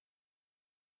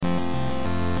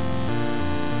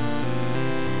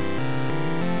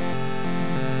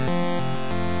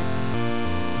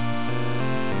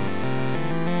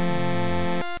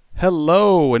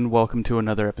Hello, and welcome to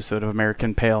another episode of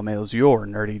American Pale Males, your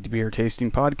nerdy beer tasting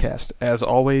podcast. As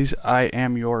always, I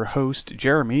am your host,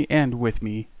 Jeremy, and with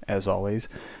me, as always,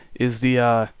 is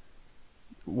the,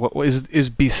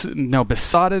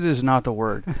 besotted is not the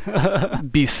word.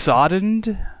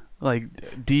 Besoddened? Like,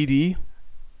 DD?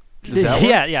 Does that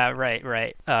work? Yeah,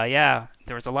 right. Yeah,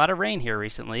 there was a lot of rain here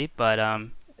recently, but,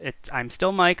 I'm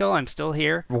still Michael. I'm still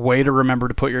here. Way to remember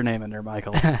to put your name in there,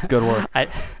 Michael. Good work. I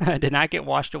did not get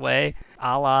washed away,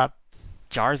 a la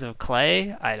jars of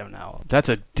clay. I don't know. That's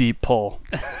a deep pull.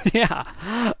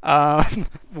 Yeah.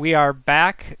 We are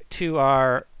back to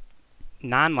our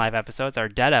non-live episodes, our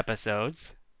dead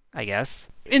episodes, I guess.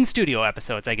 In-studio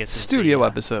episodes, I guess. Studio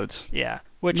episodes. Yeah.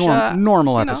 Which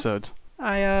normal episodes.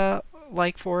 I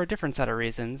like for a different set of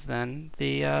reasons than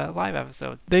the live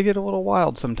episodes. They get a little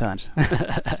wild sometimes.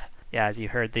 Yeah, as you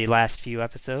heard the last few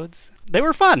episodes, they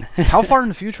were fun. How far in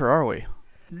the future are we?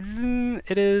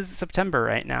 It is September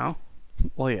right now.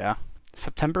 Well, yeah.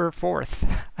 September 4th,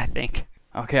 I think.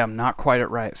 Okay, I'm not quite at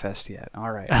Riot Fest yet.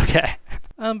 All right. Okay.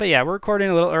 But yeah, we're recording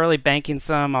a little early, banking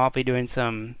some. I'll be doing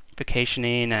some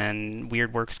vacationing and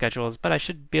weird work schedules, but I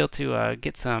should be able to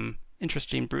get some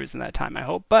interesting brews in that time, I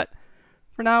hope. But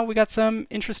for now, we got some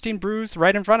interesting brews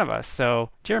right in front of us. So,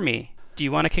 Jeremy, do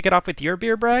you want to kick it off with your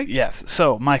beer brag? Yes.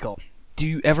 So, Michael, do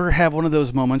you ever have one of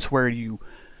those moments where you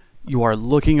are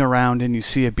looking around and you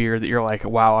see a beer that you're like,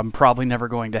 wow, I'm probably never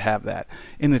going to have that?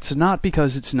 And it's not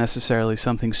because it's necessarily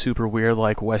something super weird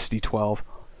like Westy 12.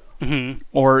 Mm-hmm.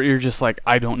 Or you're just like,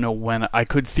 I don't know when. I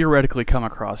could theoretically come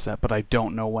across that, but I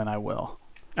don't know when I will.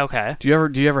 Okay. Do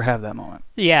you ever have that moment?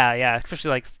 Yeah.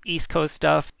 Especially like East Coast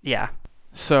stuff. Yeah.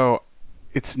 So,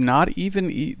 it's not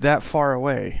even that far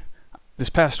away. This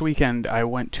past weekend, I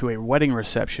went to a wedding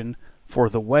reception for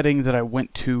the wedding that I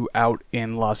went to out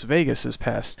in Las Vegas this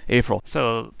past April.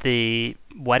 So the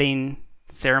wedding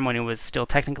ceremony was still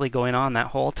technically going on that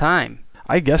whole time.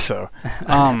 I guess so.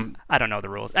 I don't know the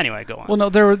rules. Anyway, go on. Well, no,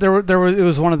 there were. It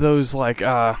was one of those like,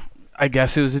 I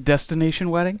guess it was a destination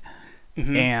wedding.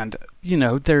 Mm-hmm. And,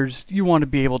 you want to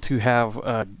be able to have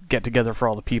a get-together for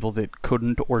all the people that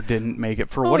couldn't or didn't make it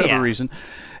for whatever reason.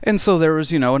 And so there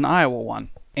was, an Iowa one.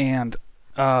 And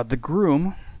the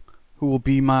groom, who will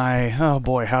be my, oh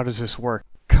boy, how does this work?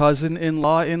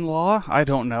 Cousin-in-law? I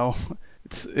don't know.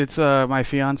 It's my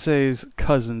fiance's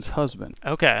cousin's husband.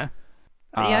 Okay.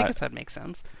 Yeah, I guess that makes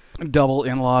sense. Double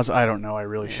in-laws? I don't know. I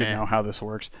really should know how this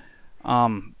works.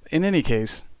 In any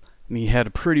case, he had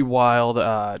a pretty wild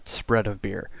spread of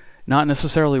beer. Not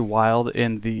necessarily wild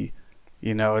in the,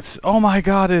 it's, oh my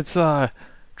god, it's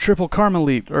triple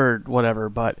Carmelite or whatever,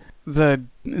 but the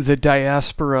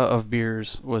diaspora of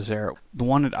beers was there. The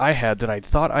one that I had that I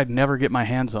thought I'd never get my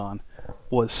hands on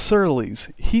was Surly's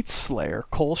Heat Slayer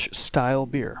Kolsch style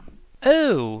beer.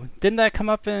 Oh, didn't that come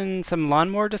up in some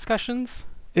lawnmower discussions?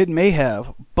 It may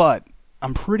have, but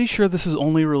I'm pretty sure this is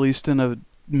only released in a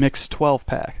mixed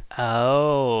 12-pack.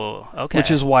 Oh, okay.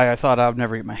 Which is why I thought I'd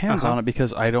never get my hands on it,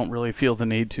 because I don't really feel the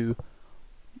need to.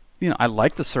 I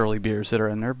like the Surly beers that are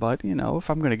in there, but, if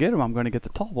I'm going to get them, I'm going to get the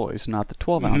tall boys, not the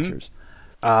 12-ouncers.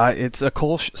 It's a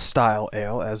Kolsch-style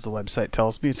ale, as the website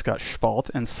tells me. It's got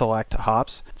Spalt and Select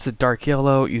hops. It's a dark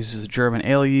yellow. It uses German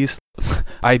ale yeast.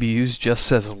 IBUs just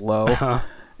says low,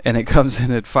 and it comes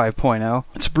in at 5.0.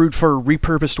 It's brewed for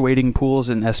repurposed wading pools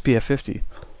in SPF 50.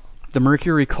 The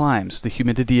mercury climbs, the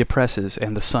humidity oppresses,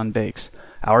 and the sun bakes.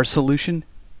 Our solution?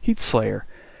 Heat Slayer.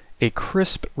 A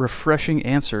crisp, refreshing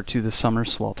answer to the summer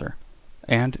swelter.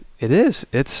 And it is.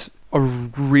 It's a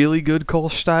really good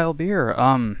Kolsch-style beer.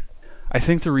 I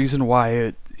think the reason why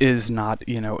it is not,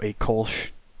 a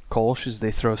Kolsch is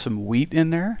they throw some wheat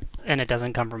in there. And it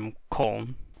doesn't come from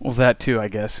Köln. Well, that too, I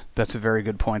guess. That's a very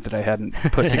good point that I hadn't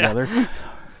put together.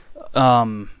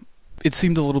 It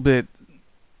seemed a little bit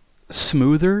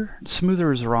smoother.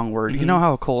 Smoother is the wrong word. Mm-hmm. You know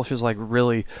how a Kolsch is like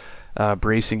really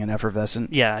bracing and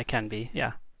effervescent? Yeah, it can be,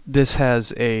 yeah. This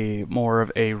has a more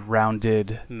of a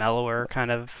rounded, mellower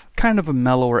kind of a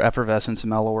mellower effervescence,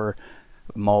 mellower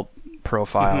malt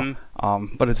profile.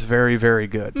 Mm-hmm. But it's very, very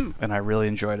good, and I really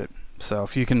enjoyed it. So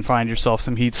if you can find yourself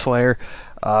some Heat Slayer,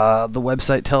 the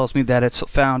website tells me that it's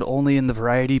found only in the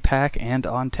variety pack and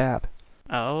on tap.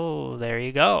 Oh, there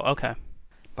you go. Okay.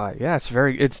 But yeah,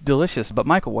 it's delicious. But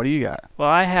Michael, what do you got? Well,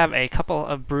 I have a couple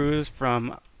of brews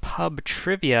from Pub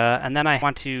Trivia, and then I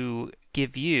want to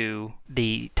give you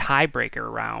the tiebreaker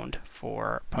round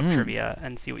for Pub Trivia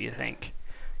and see what you think.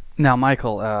 Now,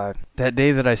 Michael, that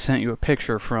day that I sent you a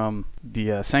picture from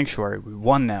the Sanctuary, we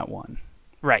won that one.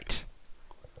 Right.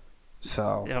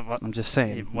 So, Yeah, well, I'm just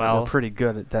saying, well, we're pretty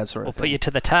good at that sort of thing. We'll put you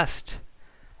to the test.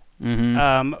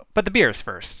 But the beers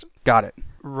first. Got it.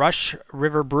 Rush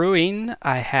River Brewing,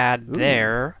 I had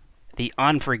there the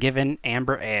Unforgiven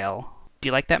Amber Ale. Do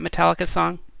you like that Metallica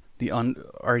song?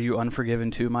 Are you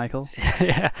Unforgiven too, Michael?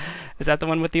 Yeah. Is that the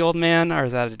one with the old man, or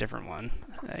is that a different one?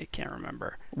 I can't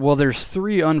remember. Well, there's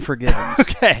 3 Unforgivens.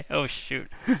 Okay. Oh, shoot.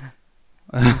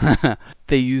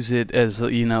 They use it as,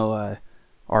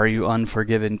 Are You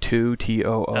Unforgiven 2,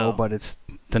 T-O-O, but it's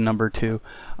the number 2.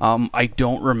 I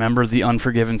don't remember the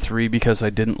Unforgiven 3 because I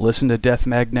didn't listen to Death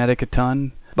Magnetic a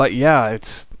ton. But yeah,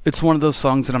 it's one of those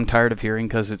songs that I'm tired of hearing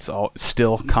because it's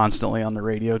still constantly on the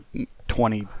radio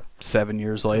 27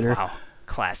 years later. Wow.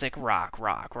 Classic rock.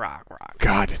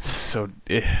 God, it's so...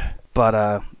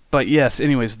 But yes,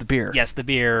 anyways, the beer. Yes, the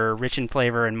beer, rich in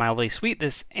flavor and mildly sweet.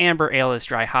 This amber ale is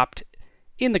dry hopped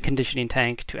in the conditioning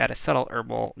tank to add a subtle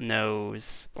herbal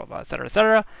nose, blah, blah, etc.,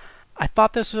 etc. I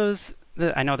thought this was...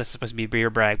 I know this is supposed to be beer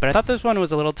brag, but I thought this one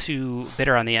was a little too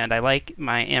bitter on the end. I like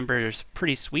my ambers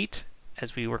pretty sweet,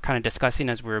 as we were kind of discussing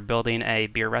as we were building a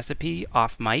beer recipe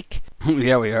off mic.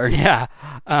 Yeah, we are. Yeah.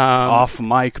 Off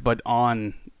mic, but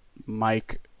on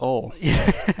mic. Or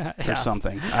Yeah.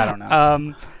 something. I don't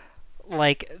know.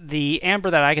 Like the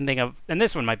amber that I can think of, and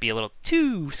this one might be a little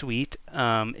too sweet,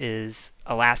 is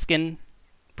Alaskan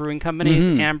Brewing Company's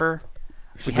amber.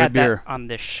 We had that on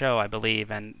this show, I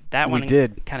believe, and that one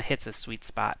kind of hits a sweet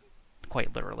spot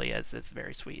quite literally, as it's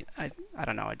very sweet. I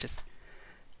don't know, I just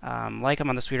like them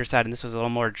on the sweeter side, and this was a little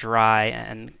more dry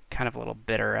and kind of a little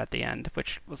bitter at the end,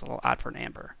 which was a little odd for an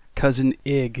amber. Cousin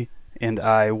Ig and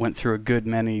I went through a good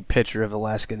many pitcher of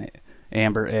Alaskan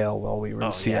amber ale while we were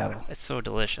in Seattle. Yeah. It's so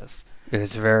delicious.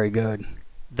 It's very good.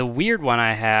 The weird one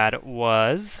I had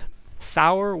was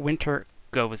Sour Winter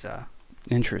Goza.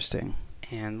 Interesting.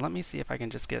 And let me see if I can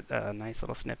just get a nice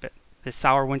little snippet. This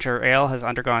sour winter ale has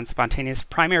undergone spontaneous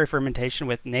primary fermentation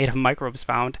with native microbes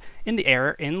found in the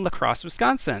air in La Crosse,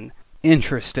 Wisconsin.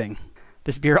 Interesting.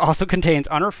 This beer also contains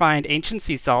unrefined ancient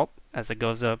sea salt, as a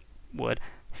Goza would,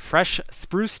 fresh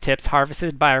spruce tips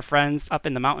harvested by our friends up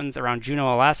in the mountains around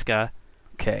Juneau, Alaska,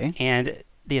 Okay. and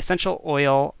the essential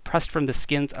oil pressed from the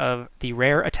skins of the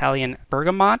rare Italian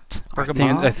bergamot.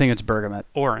 I think it's bergamot.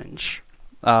 Orange.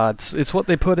 It's what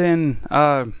they put in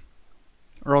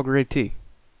Earl Grey tea.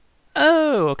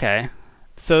 Oh, okay.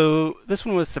 So this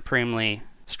one was supremely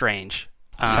strange.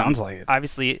 Sounds like it.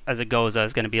 Obviously, as a Goza,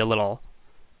 is going to be a little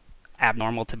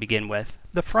abnormal to begin with.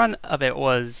 The front of it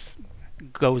was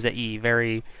Goza-y,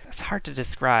 very... It's hard to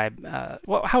describe.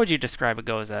 How would you describe a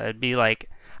Goza? It'd be like...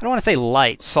 I don't want to say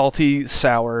light. Salty,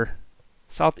 sour.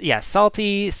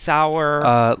 Salty,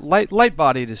 sour.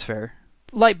 Light-bodied is fair.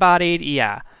 Light-bodied,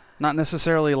 yeah. Not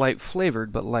necessarily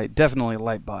light-flavored, but definitely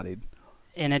light-bodied.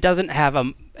 And it doesn't have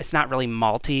it's not really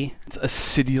malty. It's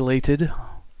acidulated.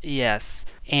 Yes.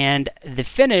 And the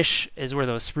finish is where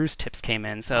those spruce tips came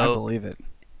in. So I believe it.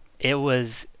 It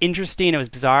was interesting. It was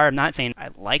bizarre. I'm not saying I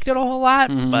liked it a whole lot,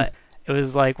 but it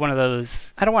was like one of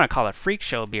those... I don't want to call it freak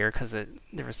show beer because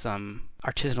there was some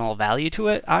artisanal value to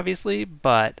it, obviously,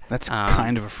 but... That's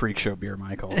kind of a freak show beer,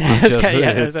 Michael.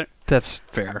 That's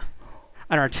fair.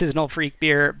 An artisanal freak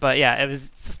beer, but yeah, it was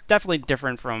definitely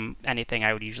different from anything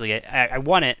I would usually get. I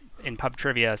won it in pub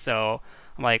trivia, so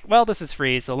I'm like, well, this is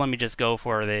free, so let me just go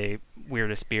for the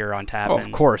weirdest beer on tap. Oh, of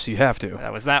course, you have to.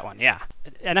 That was that one, yeah.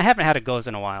 And I haven't had a Goza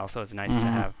in a while, so it's nice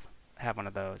to have one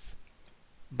of those.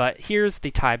 But here's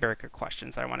the tiebreaker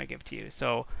questions I want to give to you.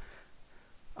 So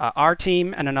our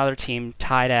team and another team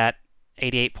tied at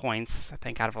 88 points, I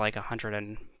think out of like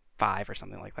 105 or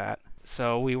something like that.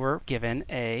 So we were given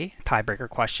a tiebreaker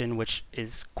question, which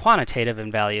is quantitative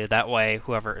in value. That way,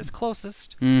 whoever is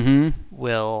closest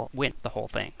will win the whole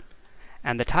thing.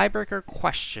 And the tiebreaker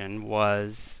question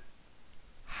was,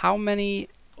 how many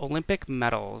Olympic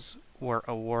medals were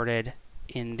awarded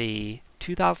in the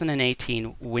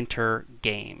 2018 Winter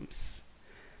Games?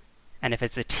 And if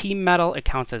it's a team medal, it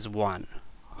counts as 1.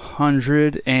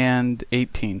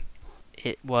 118.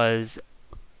 It was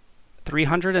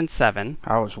 307.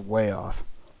 I was way off.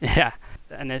 Yeah.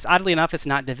 And oddly enough, it's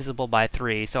not divisible by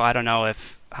 3, so I don't know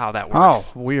how that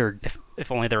works. Oh, weird.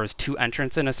 If only there was 2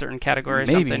 entrants in a certain category or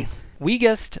Maybe. something. We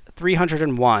guessed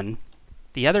 301.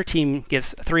 The other team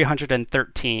gets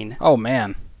 313. Oh,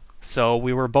 man. So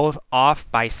we were both off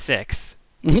by 6.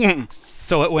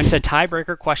 So it went to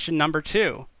tiebreaker question number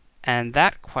 2. And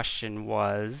that question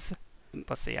was...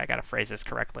 Let's see, I got to phrase this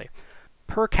correctly.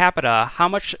 Per capita, how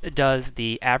much does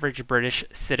the average British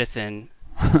citizen,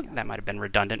 that might have been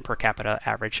redundant, per capita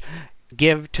average,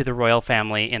 give to the royal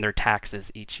family in their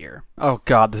taxes each year? Oh,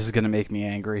 God, this is going to make me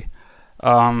angry.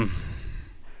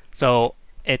 So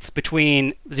it's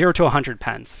between 0 to 100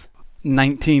 pence.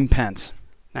 19 pence.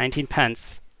 19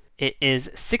 pence It is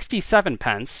 67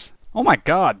 pence Oh my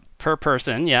God. per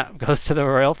person. Yeah, goes to the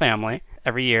royal family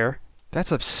every year.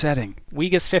 That's upsetting. We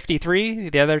guessed 53.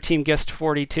 The other team guessed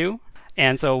 42.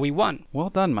 And so we won. Well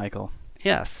done, Michael.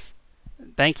 Yes.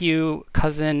 Thank you,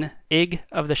 cousin Ig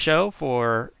of the show,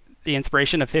 for the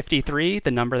inspiration of 53,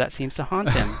 the number that seems to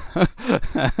haunt him.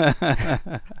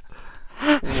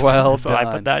 Well So done.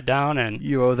 I put that down, and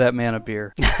You owe that man a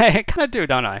beer. I kind of do,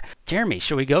 don't I? Jeremy,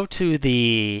 should we go to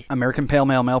the... American Pale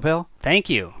Mail Pail? Thank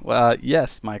you.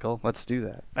 Yes, Michael. Let's do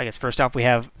that. I guess first off, we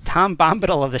have Tom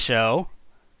Bombadil of the show,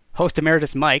 host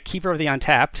emeritus Mike, keeper of the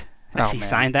Untapped, as Oh, he man.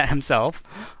 signed that himself.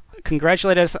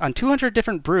 Congratulate us on 200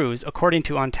 different brews according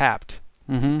to Untapped.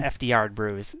 Mm-hmm. FDR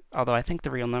brews. Although I think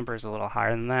the real number is a little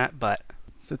higher than that, but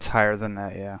It's higher than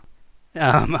that, yeah.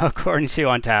 according to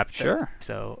Untapped. Sure.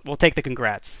 So we'll take the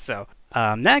congrats. So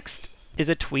next is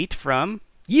a tweet from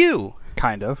you,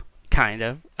 Kind of. kind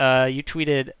of. You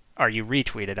tweeted, or you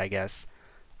retweeted, I guess,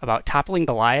 about Toppling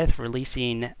Goliath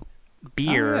releasing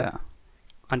beer Oh, yeah.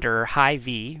 under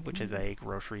Hy-Vee, which is a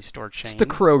grocery store chain. It's the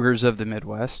Krogers of the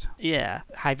Midwest. Yeah,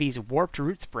 Hy-Vee's Warped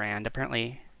Roots brand.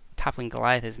 Apparently, Toppling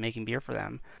Goliath is making beer for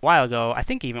them. A while ago, I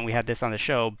think even we had this on the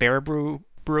show, Baraboo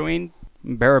Brewing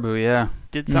Baraboo, yeah.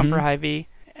 did some for Mhm. Hy-Vee,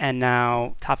 and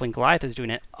now Toppling Goliath is doing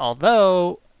it,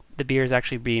 although the beer is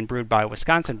actually being brewed by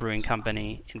Wisconsin Brewing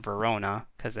Company in Verona,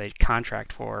 because they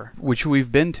contract for, Which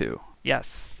we've been to.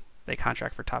 yes, they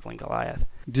contract for Toppling Goliath.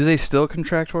 Do they still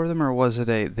contract for them, or was it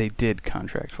they did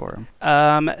contract for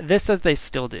them? This says they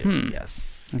still do,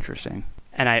 yes. Interesting.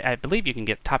 And I believe you can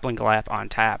get Toppling Goliath on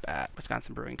tap at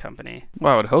Wisconsin Brewing Company.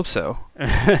 Well, I would hope so.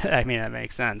 I mean, that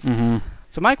makes sense. Mm-hmm.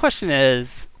 So my question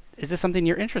is this something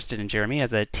you're interested in, Jeremy,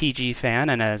 as a TG fan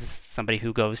and as somebody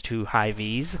who goes to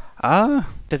Hy-Vees?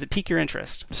 Does it pique your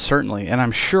interest? Certainly, and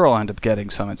I'm sure I'll end up getting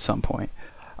some at some point.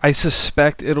 I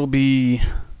suspect it'll be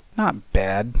not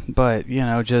bad, but,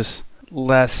 just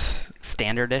less...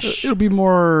 Standardish? It'll be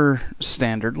more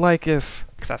standard, like if...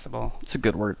 Accessible? It's a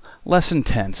good word. Less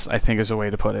intense, I think is a way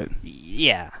to put it.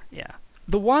 Yeah.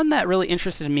 The one that really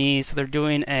interested me, so they're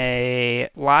doing a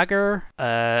lager,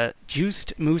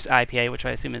 juiced moose IPA, which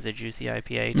I assume is a juicy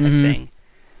IPA type Mhm. thing,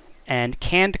 and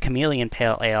canned chameleon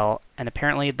pale ale, and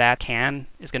apparently that can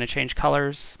is going to change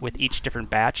colors with each different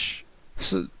batch,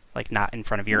 So, like not in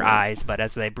front of your eyes, but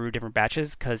as they brew different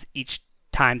batches, because each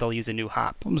time they'll use a new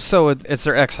hop. it's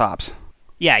their X hops.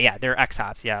 Yeah, they're X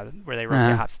hops, where they rotate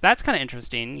Uh-huh. hops. That's kind of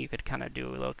interesting. You could kind of do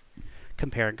a little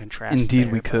compare and contrast. Indeed,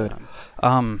 there, we but, could.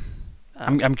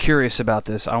 I'm curious about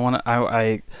this.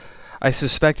 I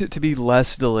suspect it to be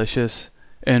less delicious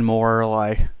and more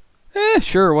like,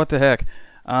 sure, what the heck,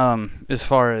 as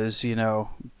far as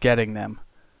getting them,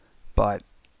 but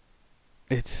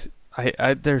it's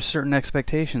there's certain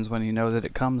expectations when you know that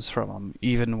it comes from them,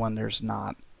 even when there's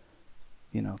not,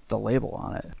 the label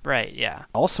on it. Right, yeah.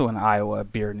 Also in Iowa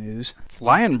beer news,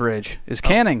 Lionbridge is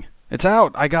canning. It's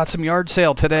out. I got some yard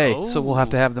sale today, so we'll have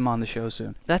to have them on the show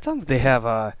soon. That sounds good. They have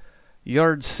a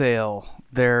yard sale.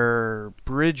 Their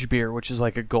bridge beer, which is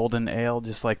like a golden ale,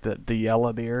 just like the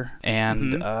yellow beer,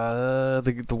 and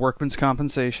the Workman's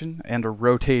Compensation, and a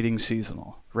rotating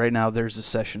seasonal. Right now, there's a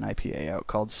session IPA out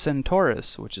called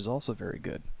Centaurus, which is also very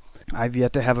good. I've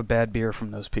yet to have a bad beer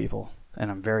from those people,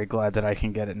 and I'm very glad that I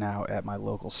can get it now at my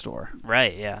local store.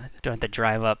 Right, yeah. Don't have to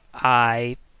drive up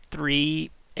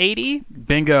I-380.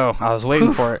 Bingo! I was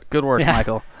waiting for it. Good work, Yeah.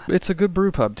 Michael. It's a good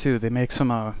brew pub, too. They make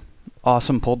some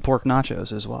awesome pulled pork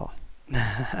nachos as well.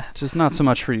 Just not so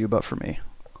much for you, but for me.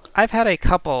 I've had a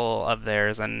couple of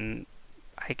theirs, and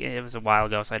it was a while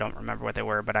ago, so I don't remember what they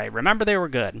were, but I remember they were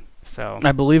good. So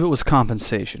I believe it was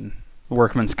Compensation.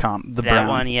 Workman's Comp, the that brown.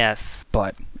 one, yes.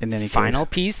 But in any Final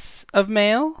case. piece of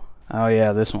mail Oh,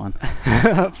 yeah, this one.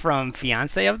 from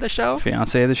fiance of the show.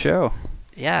 Fiancé of the show.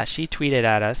 Yeah, she tweeted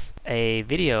at us a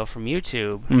video from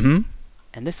YouTube, Mm-hmm.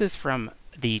 and this is from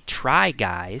the Try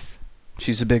Guys.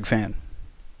 She's a big fan.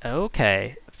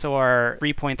 Okay, so our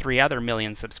 3.3 other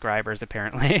million subscribers,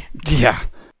 apparently. Yeah.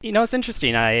 It's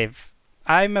interesting.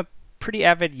 I'm a pretty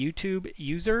avid YouTube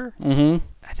user. Mm-hmm.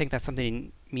 I think that's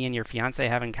something me and your fiance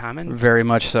have in common. Very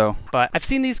much so. But I've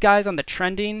seen these guys on the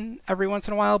trending every once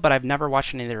in a while, but I've never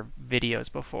watched any of their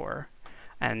videos before.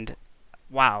 And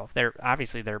wow, they're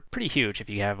pretty huge if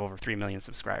you have over 3 million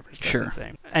subscribers. That's Sure.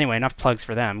 insane. Anyway, enough plugs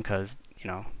for them because,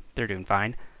 they're doing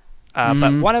fine.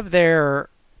 But one of their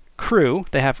crew,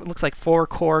 they have, it looks like 4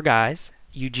 core guys.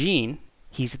 Eugene,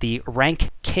 he's the rank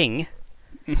king.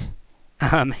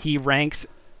 He ranks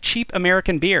cheap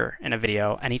American beer in a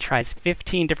video, and he tries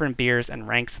 15 different beers and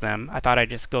ranks them. I thought I'd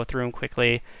just go through them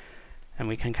quickly, and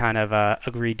we can kind of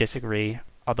agree, disagree.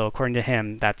 Although according to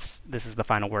him, this is the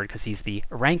final word because he's the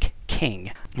rank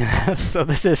king. So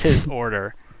this is his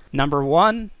order. Number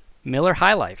 1, Miller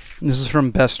High Life. This is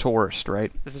from best to worst, right?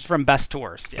 This is from best to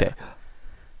worst. Yeah. Okay.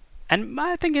 And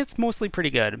I think it's mostly pretty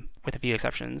good, with a few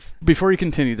exceptions. Before you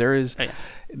continue, there is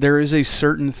a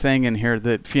certain thing in here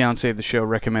that Fiancé of the Show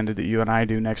recommended that you and I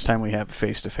do next time we have a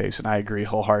face-to-face, and I agree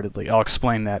wholeheartedly. I'll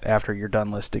explain that after you're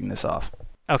done listing this off.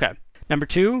 Okay. Number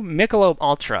 2, Michelob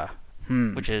Ultra,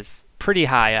 which is pretty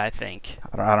high, I think.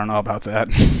 I don't know about that.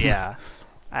 Yeah.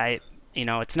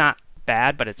 It's not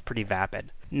bad, but it's pretty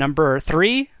vapid. Number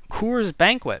 3, Coors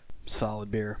Banquet. Solid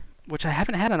beer. Which I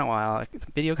haven't had in a while. The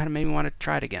video kind of made me want to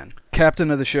try it again. Captain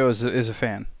of the Show is a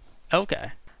fan.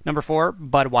 Okay. Number 4,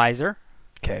 Budweiser.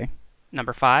 Okay.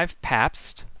 Number 5,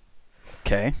 Pabst.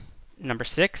 Okay. Number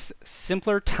 6,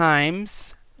 Simpler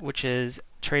Times, which is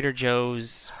Trader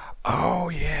Joe's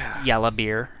yellow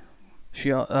beer.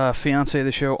 Fiancé of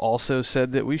the Show also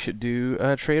said that we should do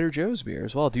Trader Joe's beer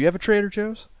as well. Do you have a Trader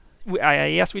Joe's?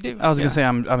 Yes, we do. I was going to say,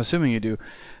 I'm assuming you do.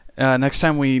 Next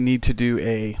time we need to do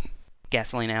a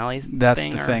Gasoline Alley That's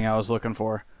thing, the thing I was looking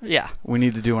for. Yeah. We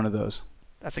need to do one of those.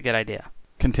 That's a good idea.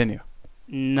 Continue.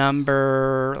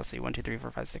 Number, let's see, 1, 2, 3,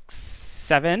 4, 5, 6,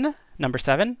 7. Number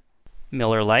 7,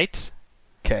 Miller Lite.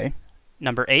 Okay.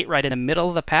 Number 8, right in the middle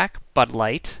of the pack, Bud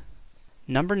Light.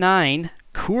 Number 9,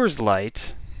 Coors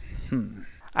Light.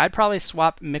 I'd probably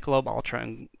swap Michelob Ultra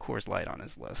and Coors Light on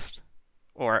his list.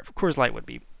 Or Coors Light would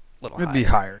be a little higher. It'd be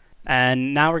higher.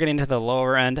 And now we're getting to the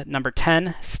lower end. Number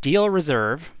 10, Steel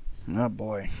Reserve. Oh,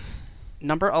 boy.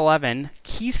 Number 11,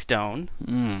 Keystone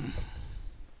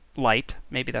Light.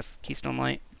 Maybe that's Keystone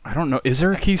Light. I don't know. Is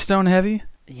there a Keystone Heavy?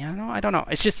 Yeah, no, I don't know.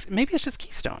 Maybe it's just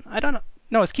Keystone. I don't know.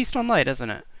 No, it's Keystone Light, isn't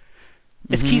it?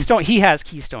 It's Keystone. He has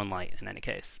Keystone Light in any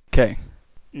case. Okay.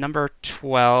 Number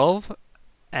 12,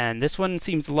 and this one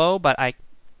seems low, but I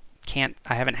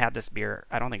haven't had this beer,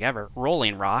 I don't think ever.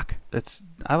 Rolling Rock.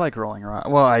 I like Rolling Rock.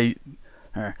 Well,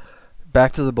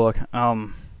 back to the book.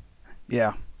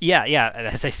 Yeah. Yeah.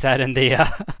 As I said in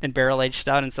the in Barrel Aged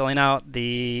Stout and selling out,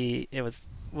 was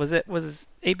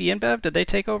AB InBev? Did they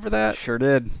take over that? Sure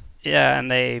did. Yeah, and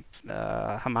they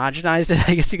homogenized it,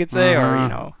 I guess you could say,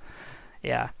 or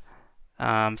yeah.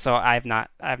 So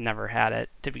I've never had it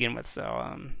to begin with.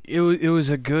 So it was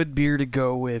a good beer to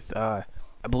go with.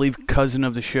 I believe cousin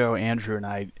of the show Andrew and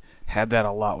I had that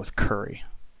a lot with curry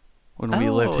when we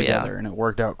lived together, and it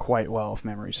worked out quite well if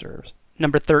memory serves.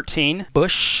 Number 13,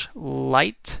 Busch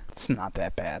Light. It's not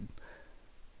that bad.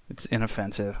 It's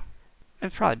inoffensive.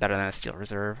 It's probably better than a Steel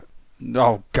Reserve.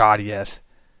 Oh God, yes.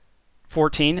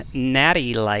 14,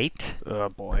 Natty Light. Oh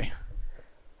boy.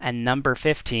 And number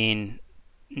 15,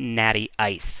 Natty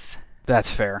Ice. That's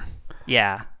fair.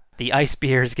 Yeah, the ice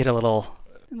beers get a little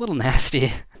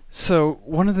nasty. So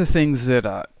one of the things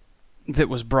that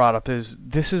was brought up is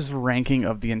this is the ranking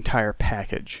of the entire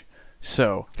package.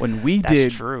 So when we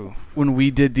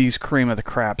did these cream of the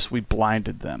craps, we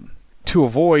blinded them to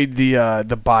avoid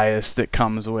the bias that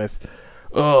comes with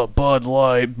Bud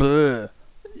Light, bleh.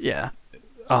 Yeah.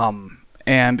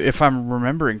 And if I'm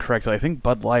remembering correctly, I think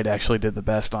Bud Light actually did the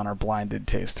best on our blinded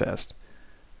taste test.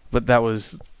 But that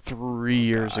was 3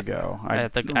 years ago. I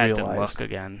have to look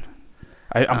again.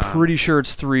 I'm pretty sure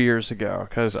it's 3 years ago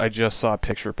because I just saw a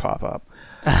picture pop up.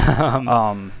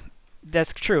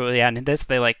 That's true. Yeah, and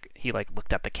he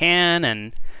looked at the can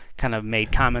and kind of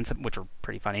made comments which were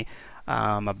pretty funny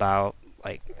about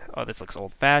this looks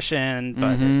old fashioned,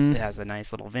 but it has a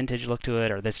nice little vintage look to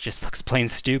it, or this just looks plain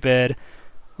stupid.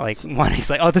 One, he's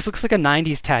like, this looks like a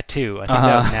 '90s tattoo. I think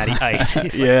that was Natty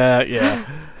Ice. Yeah.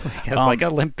 It's like a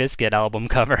Limp Bizkit album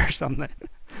cover or something.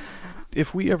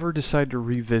 If we ever decide to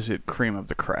revisit Cream of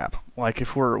the Crap,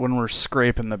 when we're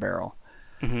scraping the barrel,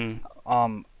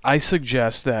 I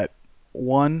suggest that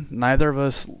neither of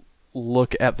us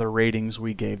look at the ratings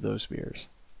we gave those beers.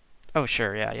 Oh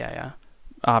sure, yeah.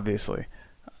 Obviously,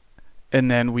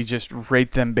 and then we just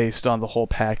rate them based on the whole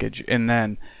package, and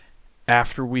then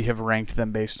after we have ranked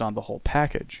them based on the whole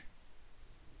package,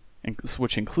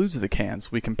 which includes the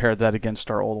cans, we compare that against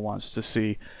our old ones to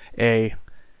see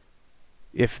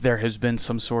if there has been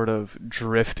some sort of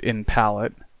drift in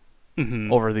palate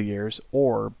over the years,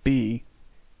 or B,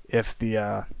 if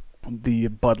the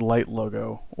Bud Light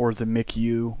logo or the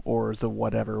McU or the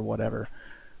whatever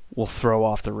will throw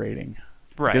off the rating.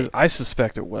 Right. Because I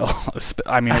suspect it will.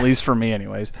 I mean, at least for me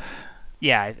anyways.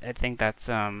 Yeah, I think that's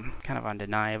kind of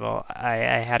undeniable. I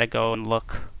had to go and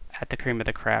look at the Cream of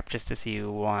the Crap just to see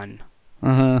who won.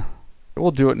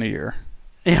 We'll do it in a year.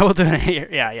 Yeah, we'll do it in a year.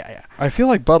 Yeah. I feel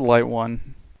like Bud Light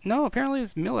won. No, apparently it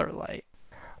was Miller Lite.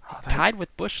 Tied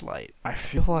with Busch Light. I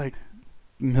feel like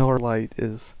Miller Lite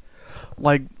is...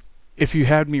 Like, if you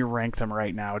had me rank them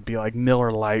right now, it'd be like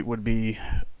Miller Lite would be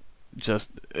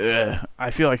just,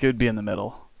 I feel like it would be in the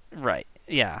middle. Right.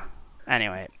 Yeah.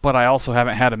 Anyway. But I also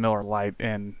haven't had a Miller Lite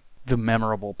in the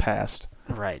memorable past.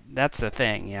 Right. That's the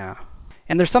thing, yeah.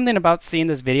 And there's something about seeing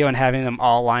this video and having them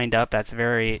all lined up that's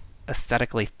very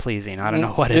aesthetically pleasing. I don't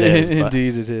know what it is.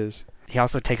 Indeed it is. He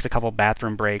also takes a couple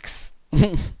bathroom breaks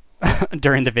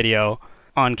during the video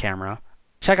on camera.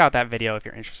 Check out that video if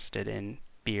you're interested in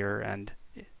beer and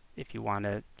if you want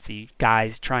to see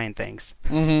guys trying things.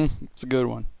 It's a good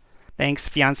one. Thanks,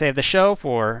 fiance of the show,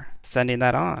 for sending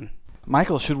that on.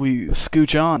 Michael, should we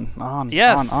scooch on?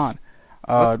 Yes. On.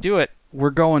 Let's do it. We're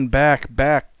going back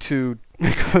to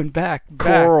Going back.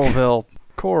 Coralville.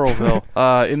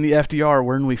 In the FDR,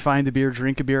 when we find a beer,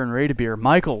 drink a beer, and rate a beer.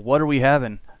 Michael, what are we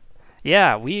having?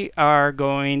 Yeah, we are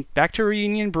going back to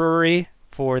Reunion Brewery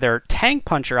for their Tank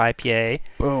Puncher IPA.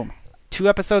 Boom. 2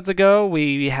 episodes ago,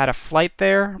 we had a flight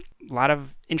there. A lot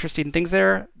of interesting things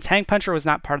there. Tank Puncher was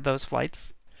not part of those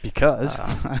flights.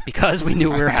 Because we knew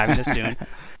we were having it soon.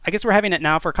 I guess we're having it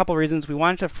now for a couple of reasons. We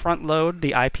wanted to front load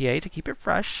the IPA to keep it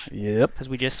fresh. Yep. Because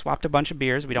we just swapped a bunch of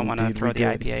beers. We don't want to throw the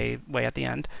IPA way at the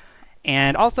end.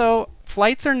 And also,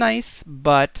 flights are nice,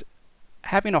 but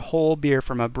having a whole beer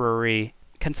from a brewery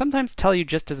can sometimes tell you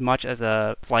just as much as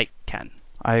a flight can.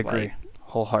 I agree.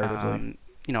 Wholeheartedly.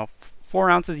 4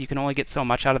 ounces, you can only get so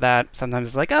much out of that. Sometimes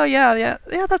it's like, oh, yeah,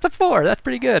 that's a 4. That's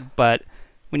pretty good. But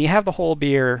when you have the whole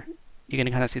beer, you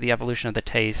can kind of see the evolution of the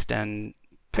taste and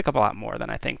pick up a lot more than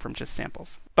I think from just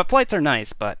samples. But flights are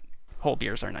nice, but whole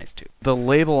beers are nice too. The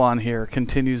label on here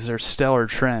continues their stellar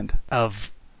trend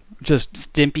of just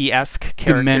Stimpy-esque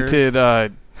characters. Demented,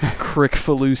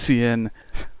 Crickfalusian.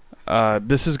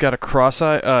 This has got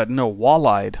a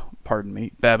wall-eyed,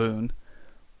 baboon,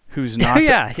 who's not.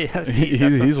 Yeah, yes,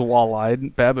 he's a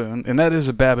wall-eyed baboon, and that is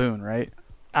a baboon, right?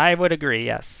 I would agree.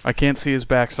 Yes. I can't see his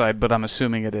backside, but I'm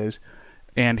assuming it is.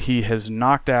 And he has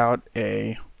knocked out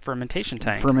a fermentation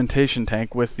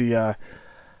tank with the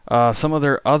some of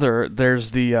their other.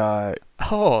 There's the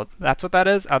that's what that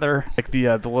is. Other like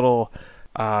the little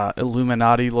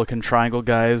Illuminati looking triangle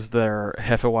guys. They're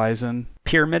Hefeweizen.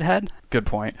 Pyramid Head. Good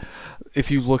point. If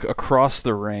you look across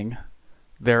the ring,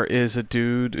 there is a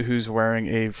dude who's wearing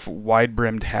a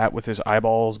wide-brimmed hat with his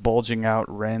eyeballs bulging out,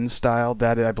 Ren style.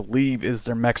 That I believe is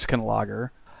their Mexican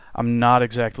lager. I'm not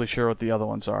exactly sure what the other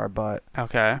ones are, but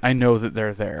okay. I know that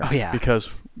they're there. Oh, yeah. Because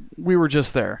we were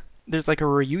just there. There's like a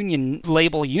reunion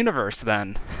label universe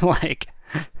then. Like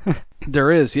There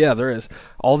is.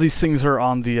 All these things are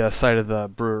on the side of the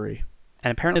brewery.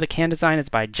 And apparently the can design is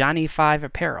by Johnny 5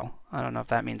 Apparel. I don't know if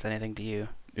that means anything to you.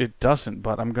 It doesn't,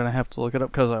 but I'm going to have to look it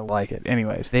up because I like it.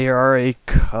 Anyways, they are a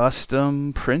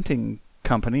custom printing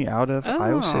company out of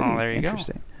Iowa City. Oh, there you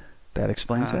Interesting. Go. That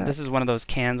explains that. This is one of those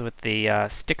cans with the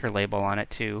sticker label on it,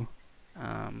 too,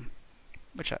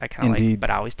 which I kind of like. But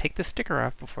I always take the sticker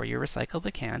off before you recycle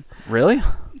the can. Really?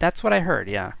 That's what I heard,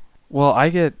 yeah. Well, I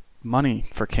get money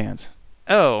for cans.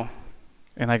 Oh.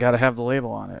 And I got to have the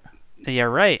label on it. Yeah,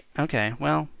 right. Okay,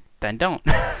 well, then don't.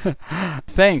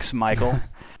 Thanks, Michael.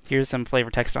 Here's some flavor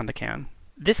text on the can.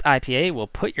 This IPA will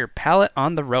put your palate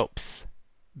on the ropes,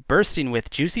 bursting with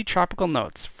juicy tropical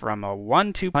notes from a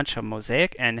 1-2 punch of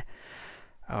Mosaic and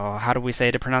how do we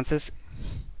say to pronounce this?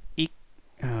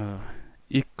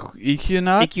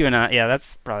 Ekuanot? Yeah,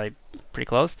 that's probably pretty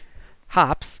close.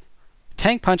 Hops.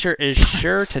 Tank Puncher is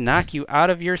sure to knock you out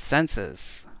of your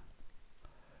senses.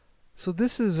 So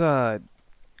this is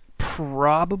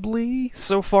probably,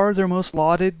 so far, their most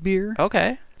lauded beer.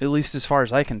 Okay. At least as far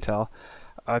as I can tell.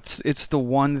 It's the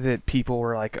one that people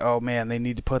were like, oh man, they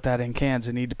need to put that in cans.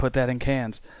 And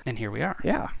here we are.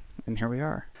 Yeah, and here we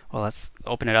are. Well, let's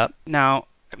open it up. Now,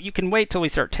 you can wait till we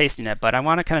start tasting it, but I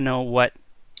want to kind of know what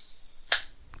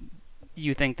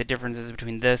you think the difference is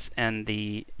between this and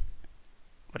the,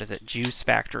 Juice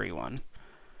Factory one.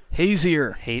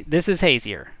 Hazier. This is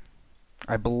hazier.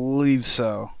 I believe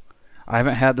so. I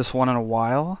haven't had this one in a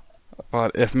while,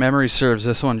 but if memory serves,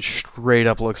 this one straight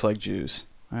up looks like juice.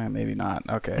 Maybe not.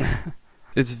 Okay.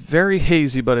 It's very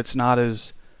hazy, but it's not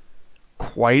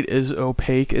quite as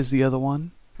opaque as the other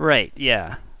one. Right,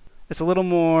 yeah. It's a little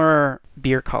more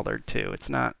beer colored too. It's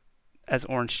not as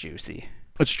orange juicy.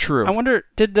 It's true. I wonder,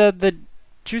 did the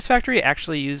Juice Factory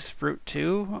actually use fruit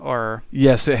too, or?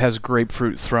 Yes, it has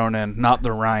grapefruit thrown in, not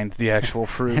the rind, the actual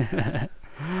fruit.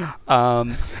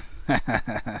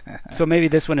 So maybe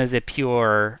this one is a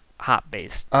pure hop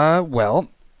based. Well,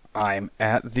 I'm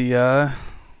at the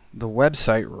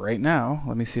website right now.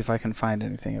 Let me see if I can find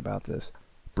anything about this.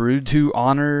 Brewed to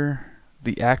honor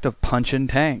the act of punching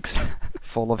tanks.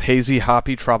 full of hazy,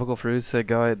 hoppy tropical fruits that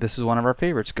go. This is one of our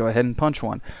favorites. Go ahead and punch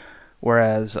one.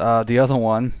 Whereas the other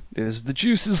one is the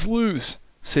Juice is Loose,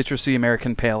 citrusy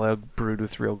American Pale Ale brewed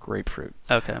with real grapefruit.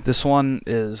 Okay. This one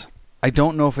is, I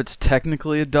don't know if it's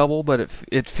technically a double, but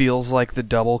it feels like the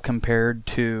double compared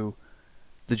to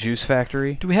the Juice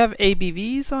Factory. Do we have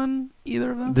ABVs on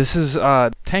either of them? This is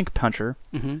Tank Puncher,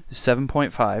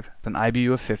 7.5, an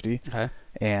IBU of 50. Okay.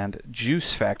 And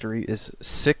Juice Factory is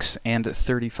 6 and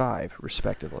 35,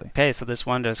 respectively. Okay, so this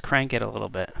one does crank it a little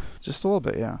bit. Just a little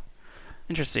bit, yeah.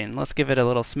 Interesting. Let's give it a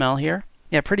little smell here.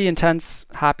 Yeah, pretty intense,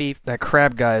 hoppy. That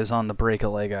crab guy is on the Break a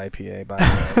Leg IPA, by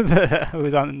the way.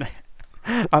 Who's on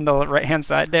the right-hand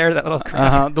side there? That little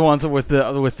crab. The one with the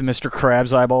Mr.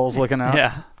 Krabs eyeballs looking out.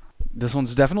 Yeah. This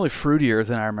one's definitely fruitier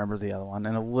than I remember the other one,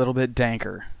 and a little bit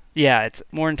danker. Yeah, it's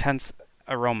more intense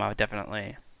aroma,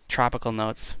 definitely. Tropical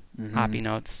notes, hoppy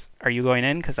notes. Are you going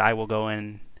in? Because I will go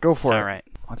in. Go for it. All right.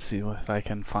 Let's see if I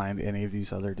can find any of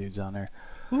these other dudes on there.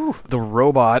 Ooh. The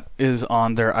Robot is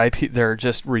on their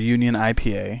just Reunion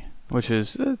IPA, which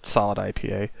is a solid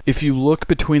IPA. If you look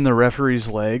between the referee's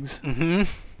legs,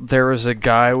 there is a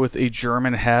guy with a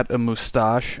German hat, a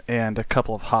mustache, and a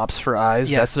couple of hops for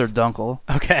eyes. Yes. That's their Dunkel.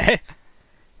 Okay.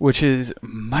 Which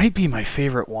might be my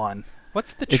favorite one.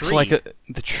 What's the tree? It's like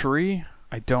the tree?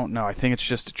 I don't know. I think it's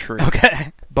just a tree.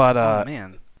 Okay. But oh,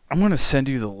 man. I'm going to send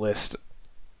you the list,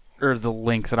 or the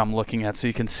link that I'm looking at so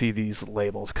you can see these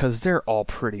labels, because they're all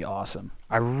pretty awesome.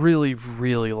 I really,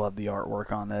 really love the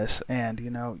artwork on this, and,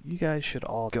 you guys should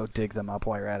all go dig them up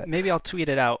while you're at it. Maybe I'll tweet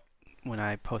it out when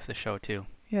I post the show, too.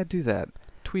 Yeah, do that.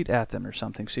 Tweet at them or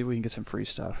something. See if we can get some free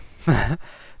stuff.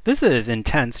 This is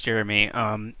intense, Jeremy.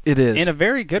 It is. In a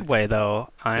very good way, though.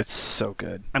 It's so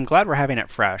good. I'm glad we're having it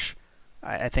fresh.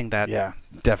 I think that yeah,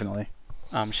 definitely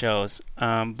shows.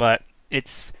 But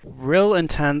it's real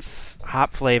intense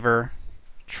hop flavor,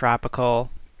 tropical,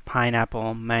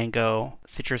 pineapple, mango,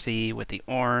 citrusy with the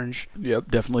orange. Yep,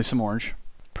 definitely some orange.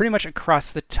 Pretty much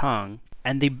across the tongue.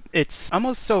 And it's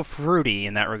almost so fruity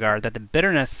in that regard that the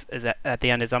bitterness is at the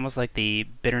end is almost like the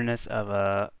bitterness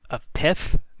of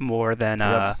pith more than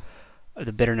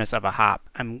the bitterness of a hop.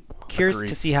 I'm curious Agreed.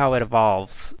 to see how it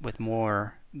evolves with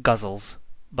more guzzles,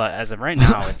 but as of right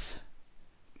now, it's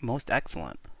most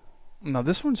excellent. Now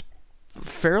this one's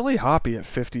fairly hoppy at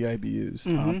 50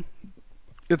 IBUs.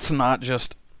 It's not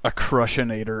just a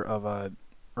crushinator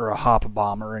or a hop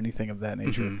bomb or anything of that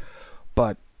nature,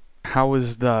 but how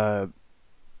is the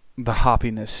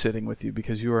hoppiness sitting with you?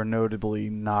 Because you are notably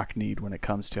knock-kneed when it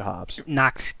comes to hops.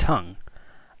 Knocked tongue.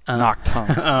 Knocked tongue.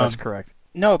 That's correct.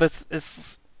 No, this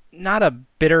is not a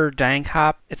bitter dank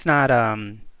hop. It's not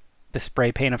the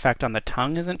spray paint effect on the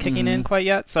tongue isn't kicking in quite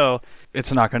yet. So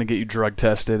it's not going to get you drug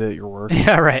tested at your work.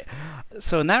 Yeah, right.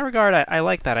 So in that regard, I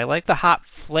like that. I like the hop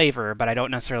flavor, but I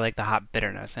don't necessarily like the hop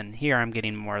bitterness. And here I'm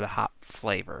getting more of the hop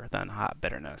flavor than hop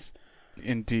bitterness.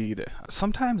 Indeed.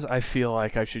 Sometimes I feel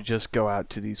like I should just go out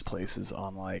to these places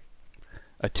on like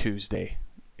a Tuesday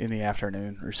in the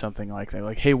afternoon or something like that.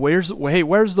 Like, hey, where's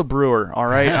the brewer? All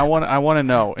right, I want to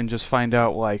know, and just find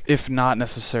out, like, if not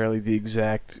necessarily the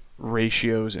exact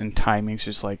ratios and timings,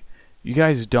 just like, you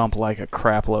guys dump like a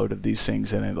crap load of these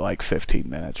things in like 15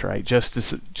 minutes, right?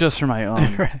 Just for my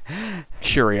own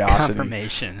curiosity.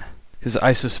 Confirmation. Because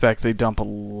I suspect they dump a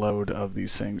load of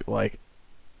these things, like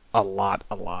a lot.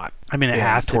 I mean, it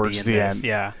has to be in the this, end.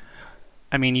 yeah.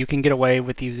 I mean, you can get away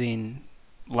with using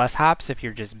less hops if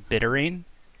you're just bittering,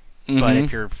 but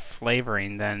if you're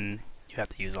flavoring, then you have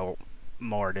to use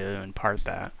more to impart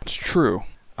that. It's true.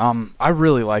 I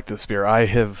really like this beer. I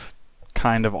have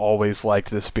kind of always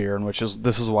liked this beer, and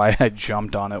this is why I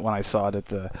jumped on it when I saw it at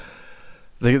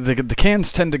the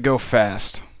cans tend to go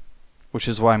fast, which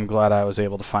is why I'm glad I was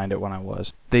able to find it when I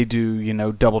was. They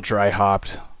do, double dry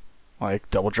hopped, like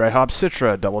double dry hop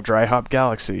Citra, double dry hop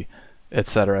Galaxy,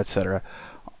 etc.,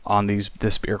 on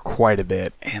this beer quite a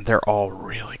bit, and they're all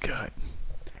really good.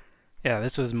 Yeah,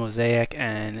 this was Mosaic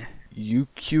and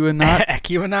Equinaut,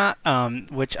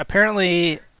 Equinaut, which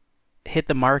apparently hit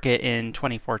the market in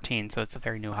 2014, so it's a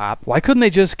very new hop. Why couldn't they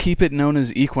just keep it known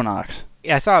as Equinox?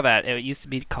 Yeah, I saw that. It used to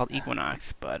be called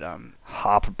Equinox, but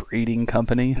hop breeding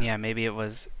company. Yeah, maybe it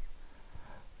was.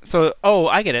 So,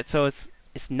 I get it. So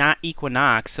it's not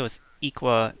Equinox, so it's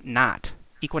Equinaut.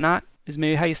 Equinaut is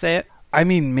maybe how you say it? I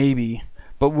mean, maybe.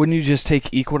 But wouldn't you just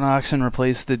take Equinox and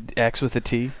replace the X with a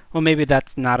T? Well, maybe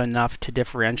that's not enough to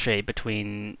differentiate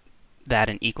between that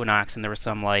and Equinox, and there was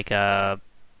some, like,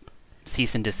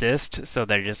 cease and desist, so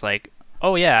they're just like,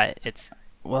 oh yeah, it's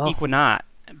Equinaut,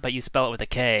 but you spell it with a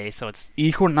K, so it's...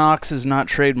 Equinox is not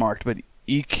trademarked, but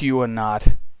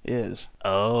Equinaut is.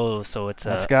 Oh, so it's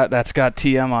that's got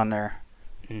TM on there.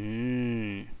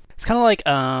 It's kind of like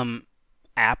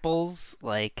apples,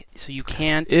 like, so you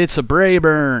can't It's a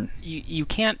Brayburn. you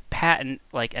can't patent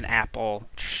like an apple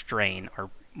strain, or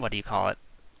what do you call it?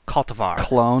 Cultivar.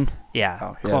 Clone. Yeah,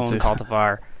 Oh, yeah, clone it's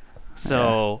cultivar.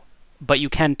 So, but you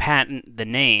can patent the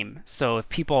name. So if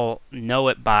people know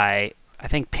it by, I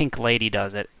think Pink Lady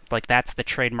does it. Like, that's the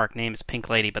trademark name is Pink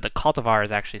Lady, but the cultivar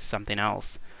is actually something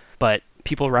else. But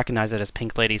people recognize it as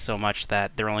Pink Lady so much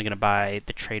that they're only going to buy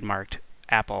the trademarked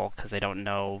apple because they don't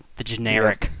know the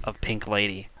generic of Pink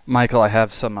Lady. Michael, I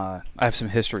have some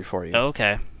history for you.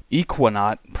 Okay.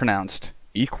 Equinaut, pronounced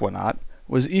Equinaut,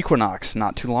 was Equinox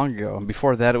not too long ago, and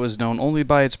before that it was known only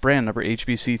by its brand number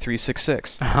HBC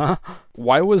 366.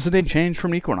 Why was the name changed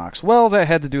from Equinox? Well, that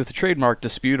had to do with the trademark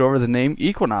dispute over the name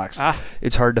Equinox.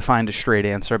 It's hard to find a straight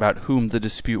answer about whom the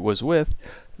dispute was with.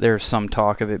 There's some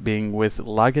talk of it being with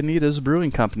Lagunitas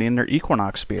Brewing Company and their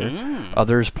Equinox beer.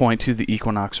 Others point to the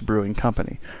Equinox Brewing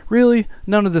Company. Really,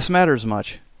 none of this matters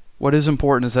much. What is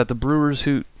important is that the brewers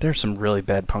who... There's some really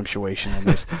bad punctuation in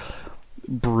this.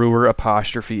 Brewer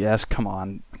apostrophe S. Come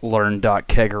on,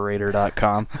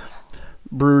 learn.kegerator.com.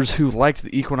 Brewers who liked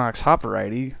the Equinox hop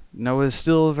variety know it's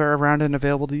still very around and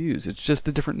available to use. It's just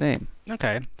a different name.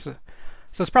 Okay. So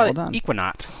it's probably Well done.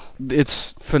 Equinaut.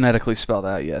 It's phonetically spelled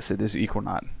out, yes. It is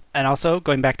Equinaut. And also,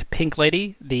 going back to Pink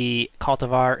Lady, the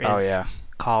cultivar is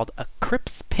called a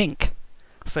Crips Pink.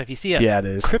 So if you see a it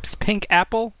is. Crips Pink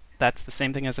apple, that's the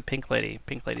same thing as a Pink Lady.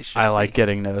 Pink Lady's just I like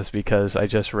getting those because I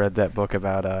just read that book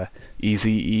about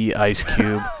Eazy-E, Ice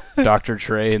Cube, Dr.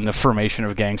 Dre, and the formation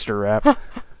of gangster rap.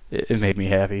 It made me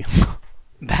happy.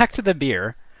 Back to the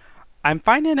beer. I'm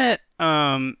finding it,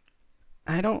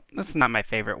 this is not my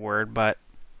favorite word, but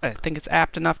I think it's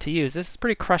apt enough to use. This is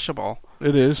pretty crushable.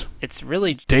 It is. It's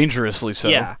really... Dangerously so.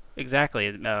 Yeah,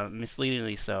 exactly.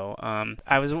 Misleadingly so.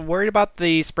 I was worried about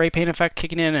the spray paint effect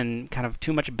kicking in and kind of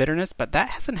too much bitterness, but that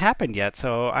hasn't happened yet.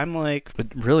 So I'm like...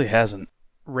 It really hasn't.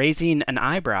 Raising an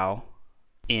eyebrow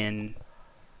in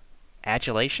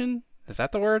adulation? Is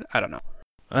that the word? I don't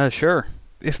know. Sure.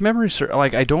 If memory serves...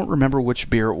 Like, I don't remember which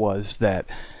beer it was that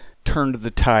turned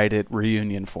the tide at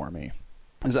Reunion for me.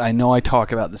 As I know I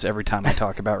talk about this every time I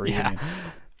talk about Reunion.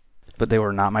 But they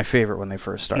were not my favorite when they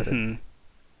first started.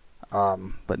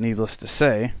 But needless to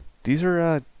say, these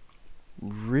are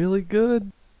really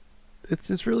good.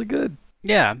 It's really good.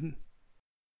 Yeah.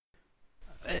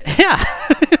 Yeah.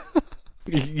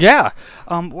 Yeah.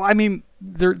 Well, I mean,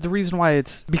 the reason why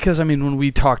it's... Because, I mean, when we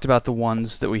talked about the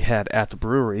ones that we had at the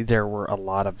brewery, there were a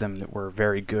lot of them that were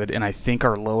very good. And I think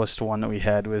our lowest one that we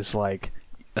had was like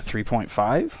a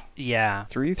 3.5? Yeah.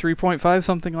 3.5,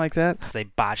 something like that. Because they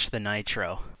botched the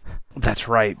nitro. That's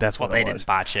right. That's what it was. Well, they didn't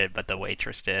botch it, but the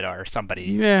waitress did, or somebody.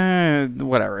 Yeah,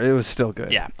 whatever. It was still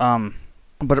good. Yeah.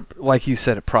 But like you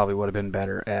said, it probably would have been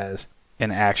better as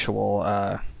an actual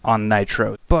on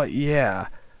nitro. But yeah,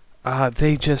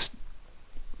 they just...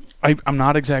 I'm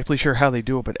not exactly sure how they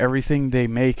do it, but everything they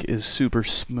make is super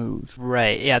smooth.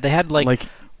 Right. Yeah, they had like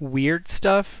weird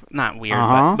stuff. Not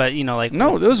weird, but you know, like...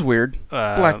 No, it was weird.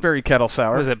 Blackberry kettle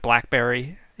sour. Was it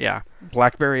blackberry? Yeah.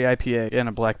 Blackberry IPA and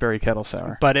a blackberry kettle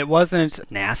sour. But it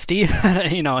wasn't nasty.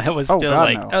 You know, it was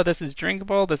still this is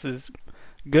drinkable, this is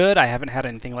good. I haven't had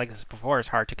anything like this before. It's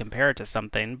hard to compare it to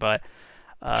something, but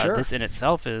this in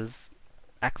itself is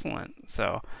excellent.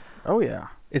 So. Oh yeah.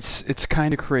 It's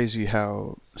kind of crazy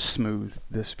how smooth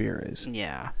this beer is.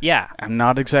 Yeah. Yeah. I'm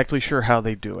not exactly sure how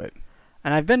they do it.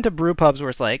 And I've been to brew pubs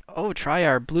where it's like, oh, try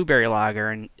our blueberry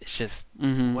lager, and it's just,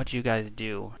 what you guys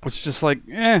do? It's just like,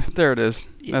 there it is.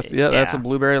 That's a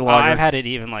blueberry lager. I've had it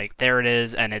even like, there it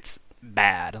is, and it's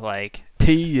bad. Like,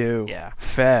 P.U. Yeah.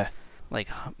 Fair. Like,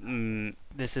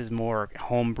 this is more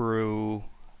homebrew,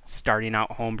 starting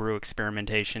out homebrew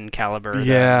experimentation caliber.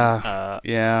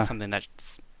 Yeah. Something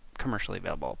that's commercially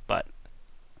available, but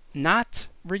not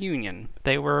Reunion.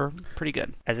 They were pretty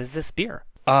good, as is this beer.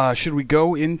 Should we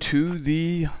go into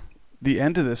the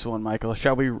end of this one, Michael?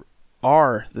 Shall we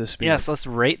this beer? Yes, let's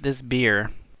rate this beer.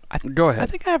 Go ahead. I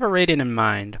think I have a rating in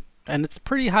mind, and it's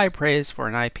pretty high praise for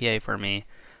an IPA for me.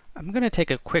 I'm going to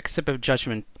take a quick sip of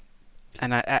judgment,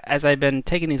 and as I've been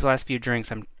taking these last few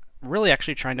drinks, I'm really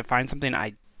actually trying to find something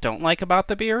I don't like about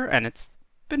the beer, and it's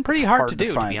been pretty hard to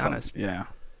do, to be honest. Yeah.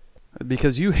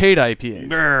 Because you hate IPAs.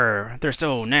 Brr, they're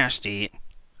so nasty.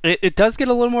 It does get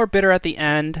a little more bitter at the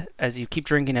end as you keep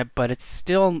drinking it, but it's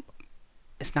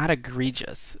not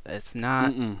egregious. It's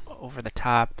not over the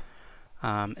top.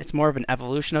 It's more of an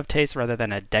evolution of taste rather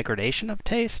than a degradation of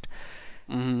taste.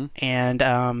 And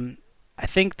I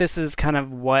think this is kind of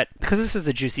because this is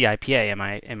a juicy IPA.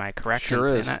 Am I correct? Sure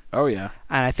in is. saying that? Oh yeah.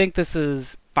 And I think this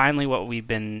is finally what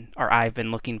I've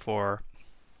been looking for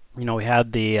We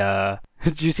had the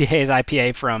Juicy Haze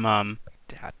IPA from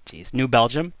New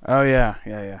Belgium. Oh yeah.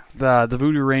 The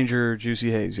Voodoo Ranger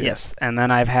Juicy Haze. Yes. And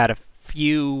then I've had a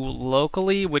few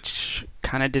locally, which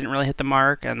kind of didn't really hit the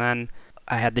mark, and then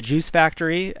I had the Juice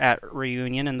Factory at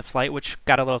Reunion in the flight, which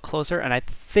got a little closer, and I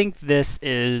think this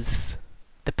is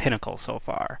the pinnacle so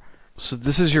far. So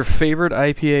this is your favorite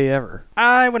IPA ever?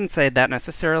 I wouldn't say that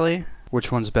necessarily.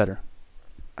 Which one's better?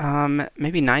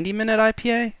 Maybe 90-minute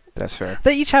IPA? That's fair.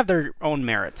 They each have their own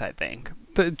merits, I think.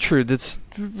 True, that's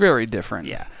very different.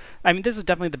 Yeah. I mean, this is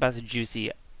definitely the best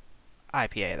juicy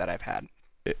IPA that I've had.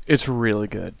 It's really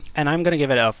good. And I'm going to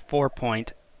give it a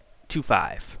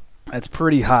 4.25. That's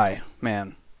pretty high,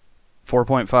 man.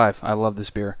 4.5. I love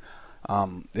this beer.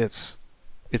 It's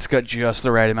got just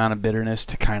the right amount of bitterness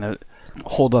to kind of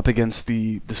hold up against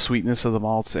the sweetness of the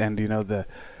malts and,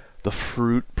 the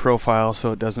fruit profile,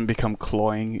 so it doesn't become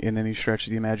cloying in any stretch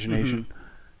of the imagination. Mm-hmm.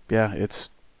 Yeah,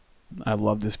 I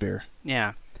love this beer.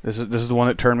 Yeah. This is the one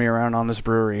that turned me around on this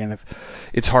brewery, and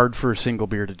it's hard for a single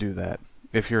beer to do that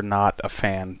if you're not a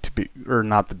fan or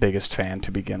not the biggest fan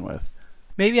to begin with.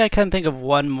 Maybe I can think of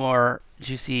one more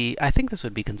juicy. I think this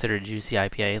would be considered a juicy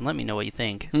IPA, and let me know what you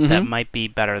think. Mm-hmm. That might be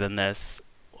better than this,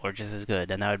 or just as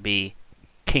good, and that would be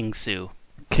King Sue.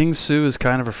 King Sue is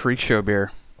kind of a freak show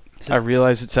beer. I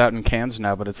realize it's out in cans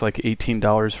now, but it's like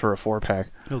 $18 for a 4-pack.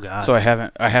 Oh god! So I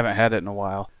haven't had it in a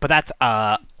while. But that's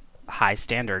high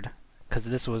standard, because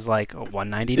this was like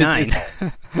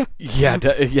 $1.99.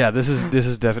 Yeah. This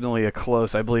is definitely a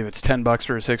close. I believe it's $10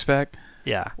 for a 6-pack.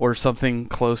 Yeah, or something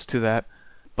close to that.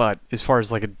 But as far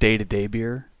as like a day-to-day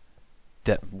beer,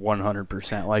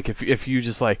 100%. Like if you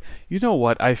just like,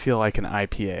 what, I feel like an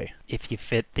IPA. If you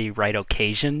fit the right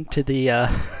occasion to the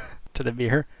to the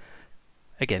beer.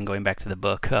 Again, going back to the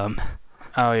book. Oh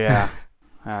yeah.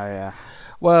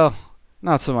 Well,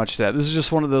 not so much that. This is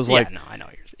just one of those like. Yeah, no, I know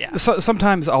yours. Yeah.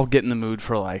 Sometimes I'll get in the mood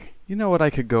for like, what,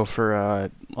 I could go for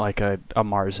like a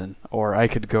Marzen, or I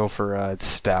could go for a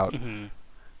stout. Mm-hmm.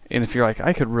 And if you're like,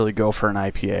 I could really go for an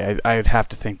IPA, I'd have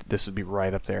to think that this would be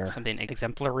right up there. Something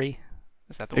exemplary?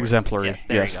 Is that the word? Exemplary, yes.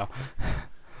 There you go.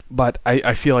 But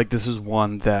I feel like this is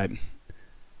one that,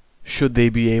 should they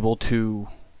be able to,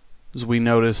 as we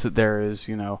notice that there is,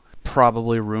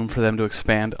 probably room for them to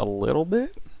expand a little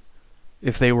bit.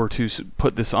 If they were to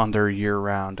put this on their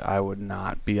year-round, I would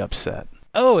not be upset.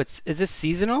 Oh, is this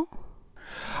seasonal?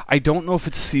 I don't know if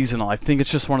it's seasonal. I think it's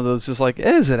just one of those, just like,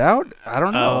 is it out? I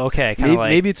don't know. Oh, okay.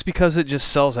 Maybe it's because it just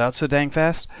sells out so dang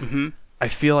fast. Mm-hmm. I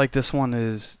feel like this one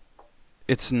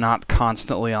it's not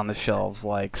constantly on the shelves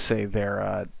like, say,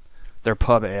 their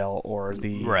pub ale or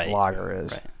the lager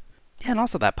is. Right. Yeah, and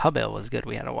also that pub ale was good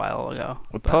we had a while ago.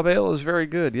 Pub ale is very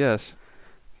good, yes.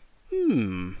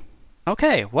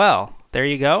 Okay, well, there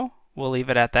you go. We'll leave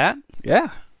it at that. Yeah.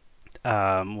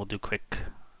 We'll do quick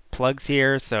plugs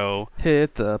here, so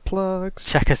hit the plugs.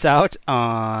 Check us out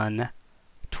on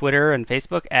Twitter and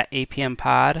Facebook at APM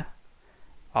Pod.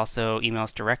 Also, email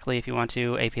us directly if you want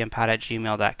to,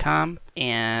 apmpod@gmail.com.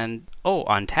 And,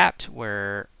 on Tapped,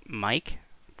 where Mike,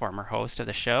 former host of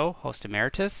the show, host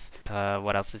emeritus,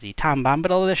 what else is he? Tom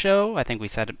Bombadil of the show. I think we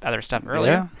said other stuff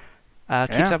earlier.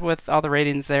 Keeps up with all the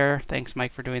ratings there. Thanks,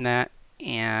 Mike, for doing that.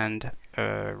 And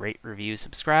rate, review,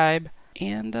 subscribe.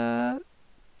 And I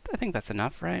think that's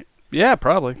enough, right? Yeah,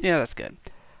 probably. Yeah, that's good.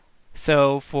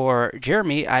 So for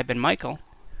Jeremy, I've been Michael.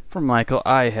 For Michael,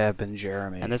 I have been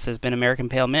Jeremy. And this has been American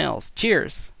Pale Males.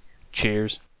 Cheers.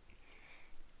 Cheers.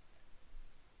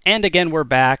 And again, we're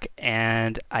back,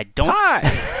 and I don't...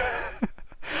 Hi!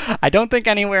 I don't think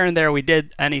anywhere in there we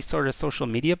did any sort of social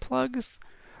media plugs.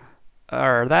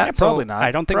 Or that. Yeah, probably not.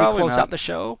 I don't think we closed out the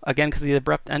show, again, because of the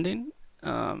abrupt ending.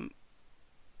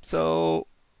 So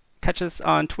catch us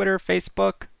on Twitter,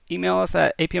 Facebook, email us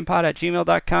at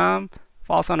apmpod@gmail.com.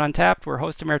 Follow us on Untapped, where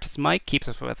host emeritus Mike keeps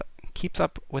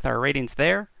up with our ratings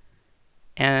there.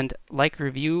 And like,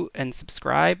 review, and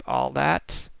subscribe, all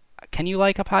that. Can you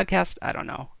like a podcast? I don't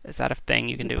know. Is that a thing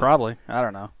you can do? Probably. I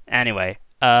don't know. Anyway,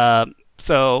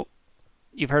 so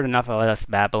you've heard enough of us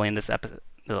babbling this episode.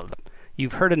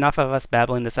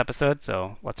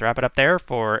 So let's wrap it up there.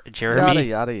 For Jeremy,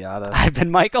 yada yada. I've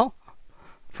been Michael.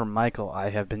 For Michael, I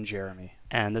have been Jeremy.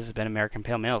 And this has been American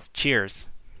Pale Males. Cheers.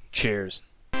 Cheers.